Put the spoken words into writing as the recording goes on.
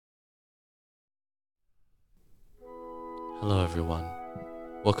Hello everyone.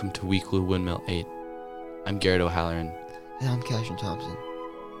 Welcome to Weekly Windmill 8. I'm Garrett O'Halloran. And I'm Cashin Thompson.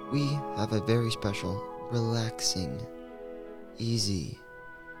 We have a very special, relaxing, easy,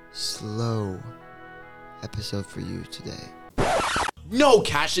 slow episode for you today. No,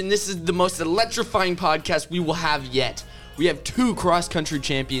 Cashin, this is the most electrifying podcast we will have yet. We have 2 cross-country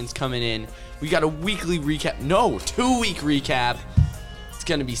champions coming in. We got a weekly recap. No, 2-week recap. It's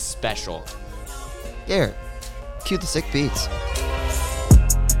going to be special. Garrett, cue the sick beats.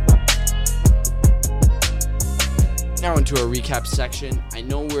 Now into our recap section. I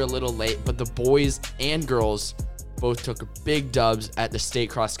know we're a little late, but the boys and girls both took big dubs at the state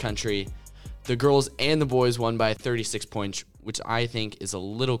cross-country. The girls and the boys won by 36 points, which I think is a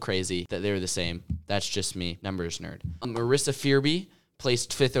little crazy that they were the same. That's just me, numbers nerd. Marissa Ferebee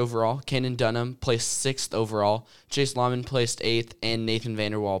placed 5th overall. Canaan Dunham placed 6th overall. Chase Lawman placed 8th, and Nathan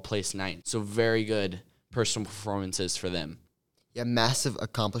Vanderwall placed 9th. So very good personal performances for them. Yeah, massive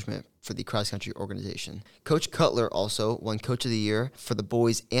accomplishment for the cross-country organization. Coach Cutler also won Coach of the Year for the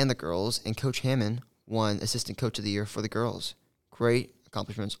boys and the girls, and Coach Hammond won Assistant Coach of the Year for the girls. Great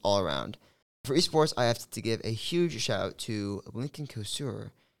accomplishments all around. For esports, I have to give a huge shout out to Lincoln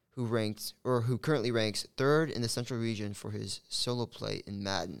Kosur, who currently ranks 3rd in the Central Region for his solo play in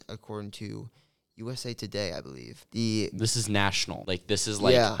Madden, according to USA Today, I believe. This is national. This is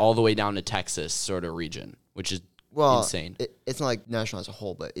all the way down to Texas sort of region, which is insane. It's not like national as a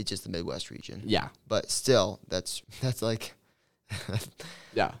whole, but it's just the Midwest region. Yeah. But still, that's like,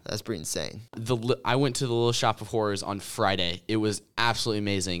 yeah, that's pretty insane. I went to the Little Shop of Horrors on Friday. It was absolutely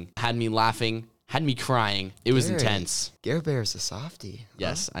amazing. Had me laughing, had me crying. It was intense. Garrett Bear's a softie.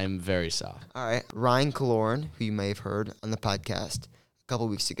 Yes, I'm very soft. All right. Ryan Kaloran, who you may have heard on the podcast a couple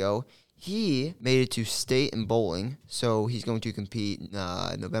weeks ago, he made it to state in bowling, so he's going to compete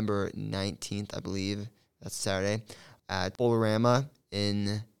November 19th, I believe. That's Saturday, at Bowlerama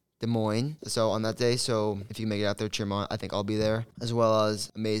in Des Moines. So on that day, if you make it out there, cheer him on. I think I'll be there, as well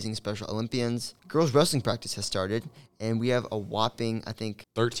as amazing Special Olympians. Girls wrestling practice has started, and we have a whopping, I think,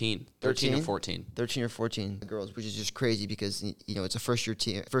 13 or 14. 13 or 14 girls, which is just crazy because, it's a first-year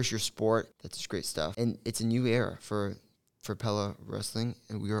team, first-year sport. That's just great stuff. And it's a new era for Pella Wrestling,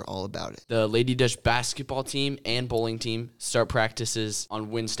 and we are all about it. The Lady Dutch basketball team and bowling team start practices on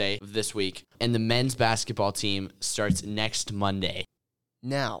Wednesday of this week, and the men's basketball team starts next Monday.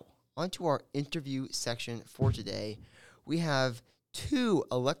 Now, onto our interview section for today. We have 2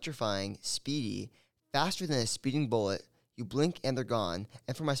 electrifying, speedy, faster than a speeding bullet, you blink and they're gone,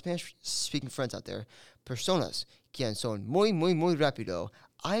 and for my Spanish-speaking friends out there, personas quien son muy, muy, muy rápido.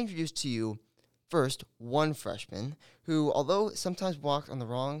 I introduce to you first, one freshman who, although sometimes walked on the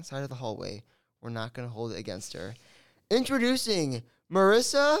wrong side of the hallway, we're not going to hold it against her. Introducing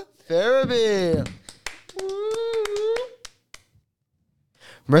Marissa Ferebee.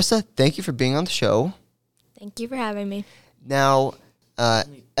 Marissa, thank you for being on the show. Thank you for having me. Now,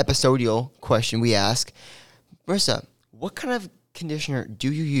 episodial question we ask. Marissa, what kind of conditioner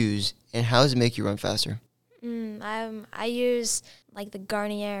do you use, and how does it make you run faster? I use the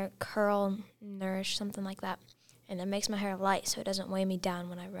Garnier Curl Nourish, something like that. And it makes my hair light so it doesn't weigh me down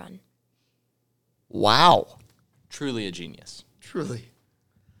when I run. Wow. Truly a genius. Truly.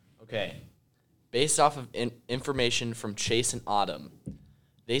 Okay. Based off of information from Chase and Autumn,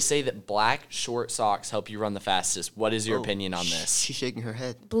 they say that black short socks help you run the fastest. What is your opinion on this? She's shaking her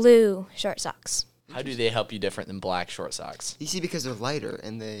head. Blue short socks. How do they help you different than black short socks? You see, because they're lighter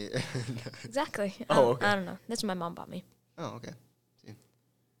and they... Exactly. Okay. I don't know. That's what my mom bought me. Oh, okay. See.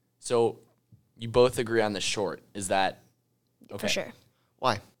 So you both agree on the short. Is that okay? For sure.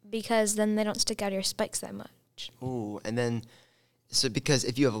 Why? Because then they don't stick out of your spikes that much. Ooh, and then... So because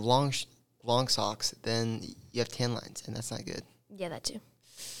if you have long socks, then you have tan lines, and that's not good. Yeah, that too.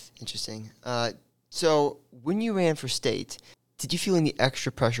 Interesting. So when you ran for state, did you feel any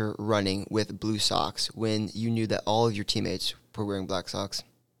extra pressure running with blue socks when you knew that all of your teammates were wearing black socks?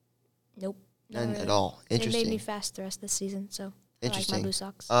 Nope. None at all. Interesting. It made me fast the rest of the season, so I like my blue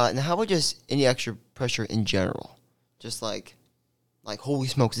socks. Now, how about just any extra pressure in general? Just like holy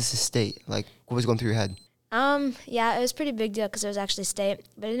smokes, this is state. What was going through your head? Yeah, it was a pretty big deal because it was actually state,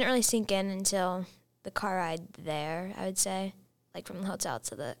 but it didn't really sink in until the car ride there, I would say. From the hotel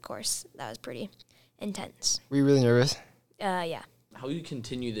to the course. That was pretty intense. Were you really nervous? Yeah. How will you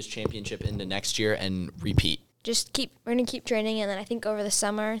continue this championship into next year and repeat? We're going to keep training, and then I think over this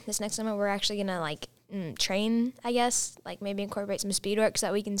next summer, we're actually going to, train, I guess. Maybe incorporate some speed work so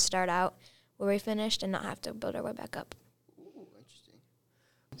that we can start out where we finished and not have to build our way back up. Ooh, interesting.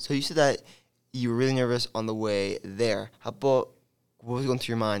 So you said that you were really nervous on the way there. How about, what was going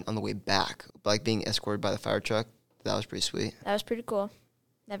through your mind on the way back? Being escorted by the fire truck That was pretty sweet. That was pretty cool.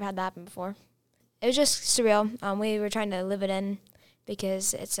 Never had that happen before. It was just surreal. We were trying to live it in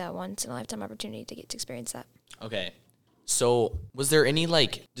because it's a once-in-a-lifetime opportunity to get to experience that. Okay. So was there any,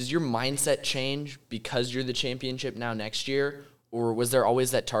 does your mindset change because you're the championship now next year? Or was there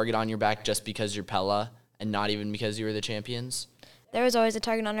always that target on your back just because you're Pella and not even because you were the champions? There was always a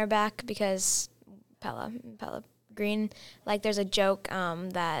target on our back because Pella green. There's a joke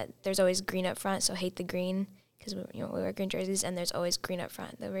that there's always green up front, so hate the green because we wear green jerseys, and there's always green up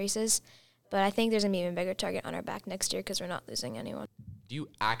front the races. But I think there's going to be an even bigger target on our back next year because we're not losing anyone. Do you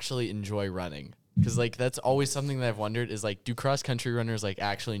actually enjoy running? Because, that's always something that I've wondered is, do cross-country runners,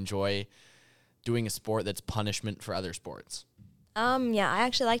 actually enjoy doing a sport that's punishment for other sports? Yeah, I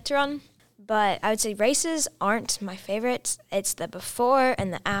actually like to run, but I would say races aren't my favorite. It's the before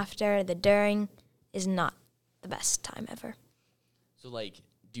and the after. The during is not the best time ever. So,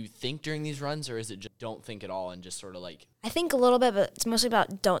 do you think during these runs, or is it just don't think at all and just sort of I think a little bit, but it's mostly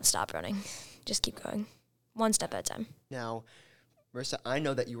about don't stop running. Just keep going. One step at a time. Now, Marissa, I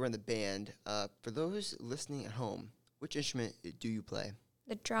know that you were in the band. For those listening at home, which instrument do you play?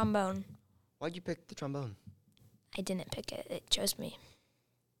 The trombone. Why'd you pick the trombone? I didn't pick it. It chose me.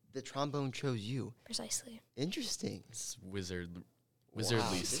 The trombone chose you. Precisely. Interesting. It's wizardly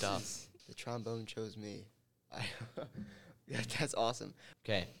Wow, stuff. The trombone chose me. Yeah, that's awesome.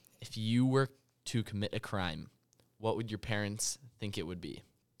 Okay, if you were to commit a crime, what would your parents think it would be?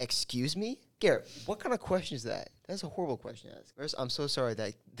 Excuse me? Garrett, what kind of question is that? That's a horrible question to ask. First, I'm so sorry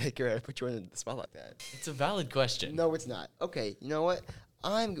that Garrett, I put you in the spot like that. It's a valid question. No, it's not. Okay, you know what?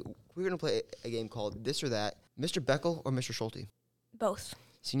 We're going to play a game called This or That. Mr. Beckel or Mr. Schulte? Both.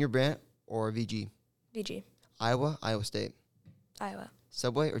 Senior Brant or VG? VG. Iowa, Iowa State. Iowa.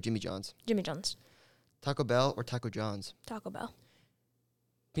 Subway or Jimmy John's? Jimmy John's. Taco Bell or Taco John's? Taco Bell.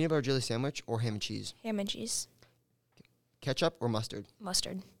 Peanut butter jelly sandwich or ham and cheese? Ham and cheese. Ketchup or mustard?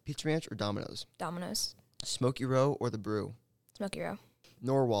 Mustard. Pizza Ranch or Domino's? Domino's. Smoky Row or The Brew? Smoky Row.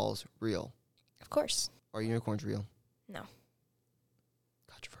 Norwal's real? Of course. Or unicorns real? No.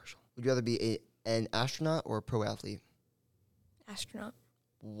 Controversial. Would you rather be an astronaut or a pro athlete? Astronaut.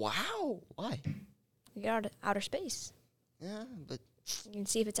 Wow. Why? You get out of outer space. Yeah, but You can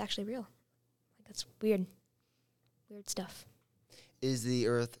see if it's actually real. That's weird. Weird stuff. is the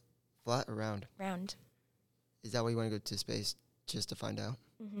Earth flat or round? Round. Is that why you want to go to space, just to find out?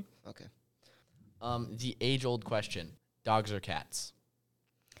 Mm-hmm. Okay. The age-old question, dogs or cats?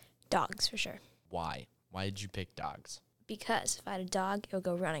 Dogs, for sure. Why? Why did you pick dogs? Because if I had a dog, it would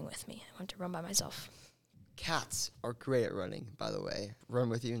go running with me. I want to run by myself. Cats are great at running, by the way. Run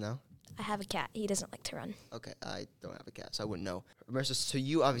with you now? I have a cat. He doesn't like to run. Okay, I don't have a cat, so I wouldn't know. Marissa, so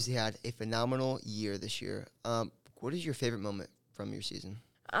you obviously had a phenomenal year this year. What is your favorite moment from your season?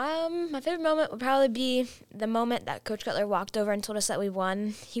 My favorite moment would probably be the moment that Coach Cutler walked over and told us that we won.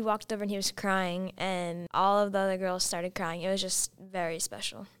 He walked over and he was crying, and all of the other girls started crying. It was just very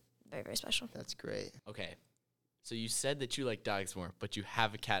special. Very, very special. That's great. Okay, so you said that you like dogs more, but you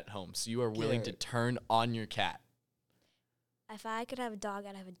have a cat at home, so you are willing to Garrett. turn on your cat. If I could have a dog,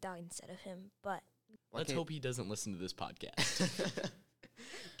 I'd have a dog instead of him, but Let's hope he doesn't listen to this podcast.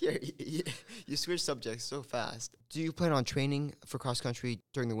 Gary, you switch subjects so fast. Do you plan on training for cross country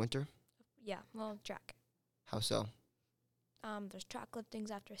during the winter? yeah, well, track. How so? There's track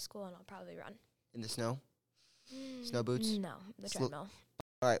liftings after school, and I'll probably run. In the snow? Snow boots? No, the Slo- treadmill.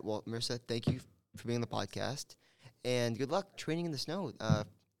 All right, well, Marissa, thank you for being on the podcast. And good luck training in the snow in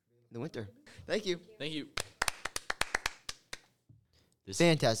the winter. Thank you. Thank you. This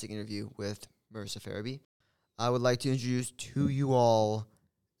Fantastic interview with Marissa Ferebee. I would like to introduce to you all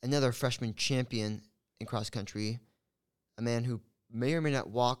another freshman champion in cross country, a man who may or may not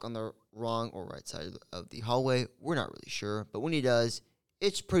walk on the wrong or right side of the hallway. We're not really sure, but when he does,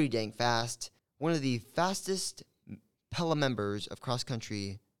 it's pretty dang fast. One of the fastest Pella members of cross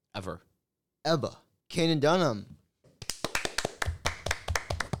country ever. Canaan Dunham.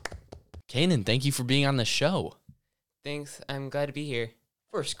 Canaan, thank you for being on the show. Thanks. I'm glad to be here.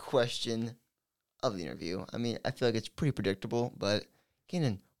 First question of the interview. I mean, I feel like it's pretty predictable, but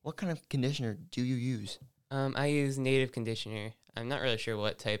Canaan, what kind of conditioner do you use? I use native conditioner. I'm not really sure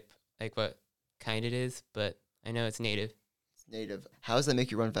what type, what kind it is, but I know it's native. It's native. How does that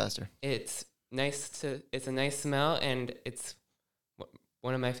make you run faster? It's it's a nice smell, and it's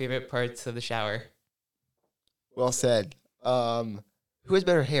one of my favorite parts of the shower. Well said. Who has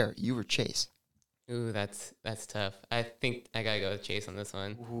better hair, you or Chase? Ooh, that's tough. I think I gotta go with Chase on this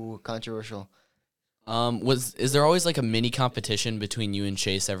one. Ooh, controversial. Is there always a mini competition between you and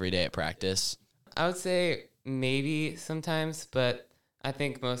Chase every day at practice? I would say maybe sometimes, but I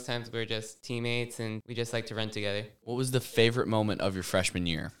think most times we're just teammates and we just like to run together. What was the favorite moment of your freshman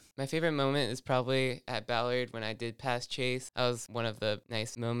year? My favorite moment is probably at Ballard when I did pass Chase. That was one of the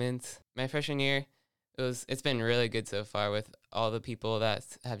nice moments. My freshman year, it's been really good so far with all the people that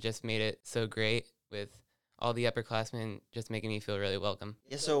have just made it so great, with all the upperclassmen just making me feel really welcome.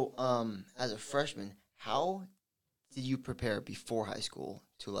 Yeah, so as a freshman, how did you prepare before high school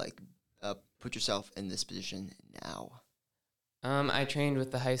to put yourself in this position now? I trained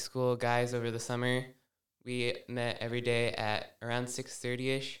with the high school guys over the summer. We met every day at around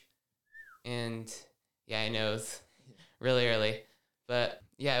 6:30ish, and yeah, I know it was really early, but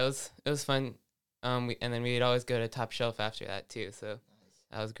yeah, it was fun. And then we'd always go to Top Shelf after that too, so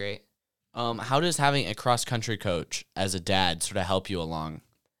that was great. How does having a cross country coach as a dad sort of help you along?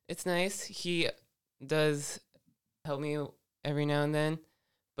 It's nice. He does help me every now and then,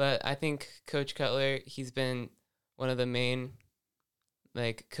 but I think Coach Cutler, he's been one of the main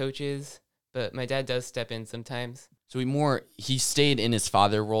coaches, but my dad does step in sometimes. So he stayed in his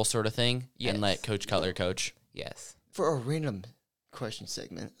father role sort of thing, Yes. and let Coach Cutler coach? Yes. For a random question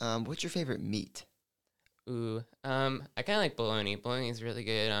segment, what's your favorite meat? Ooh, I kind of like bologna. Bologna is really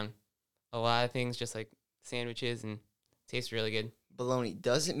good on a lot of things, just like sandwiches, and tastes really good. Bologna.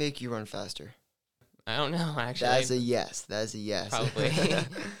 Does it make you run faster? I don't know, actually. That's a yes. That is a yes. Probably.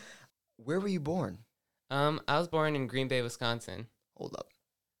 Where were you born? I was born in Green Bay, Wisconsin. Hold up.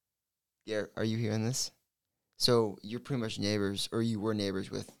 Garrett, are you hearing this? So you're pretty much neighbors, or you were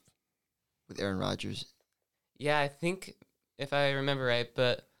neighbors with Aaron Rodgers. Yeah, I think if I remember right,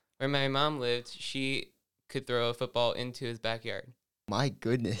 but where my mom lived, she could throw a football into his backyard. My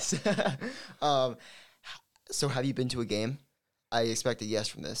goodness. So have you been to a game? I expect a yes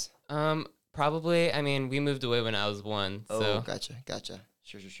from this. Probably. I mean, we moved away when I was 1, Oh, so gotcha.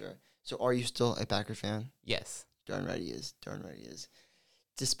 Sure. So are you still a Packer fan? yes. Darn right he is.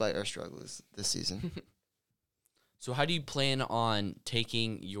 Despite our struggles this season. So how do you plan on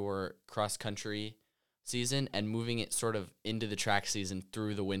taking your cross country season and moving it sort of into the track season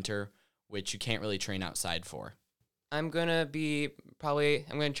through the winter, which you can't really train outside for? I'm going to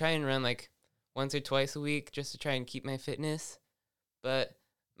try and run once or twice a week just to try and keep my fitness. But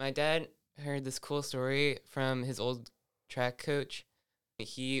my dad heard this cool story from his old track coach.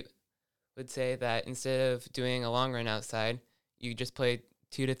 He would say that instead of doing a long run outside, you just play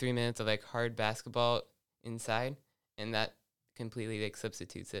 2 to 3 minutes of hard basketball inside, and that completely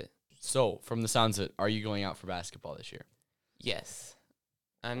substitutes it. So, from the sounds of it, are you going out for basketball this year? Yes.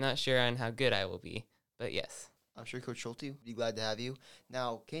 I'm not sure on how good I will be, but yes. I'm sure Coach Schulte would be glad to have you.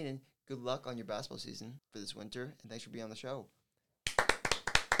 Now, Canaan, good luck on your basketball season for this winter, and thanks for being on the show.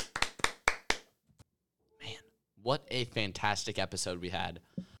 Man, what a fantastic episode we had.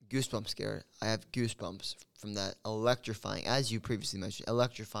 Goosebumps, Garrett. I have goosebumps from that electrifying, as you previously mentioned,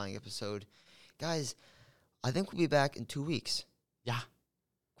 electrifying episode. Guys, I think we'll be back in 2 weeks. Yeah.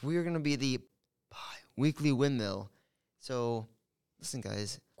 We are going to be the weekly windmill. So, listen,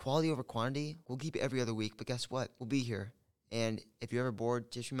 guys, quality over quantity. We'll keep it every other week, but guess what? We'll be here. And if you're ever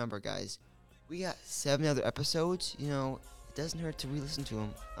bored, just remember, guys, we got 7 other episodes. You know, it doesn't hurt to re-listen to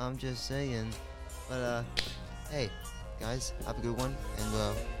them. I'm just saying. But, hey, guys, have a good one,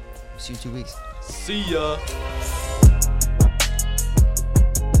 and see you in 2 weeks. See ya.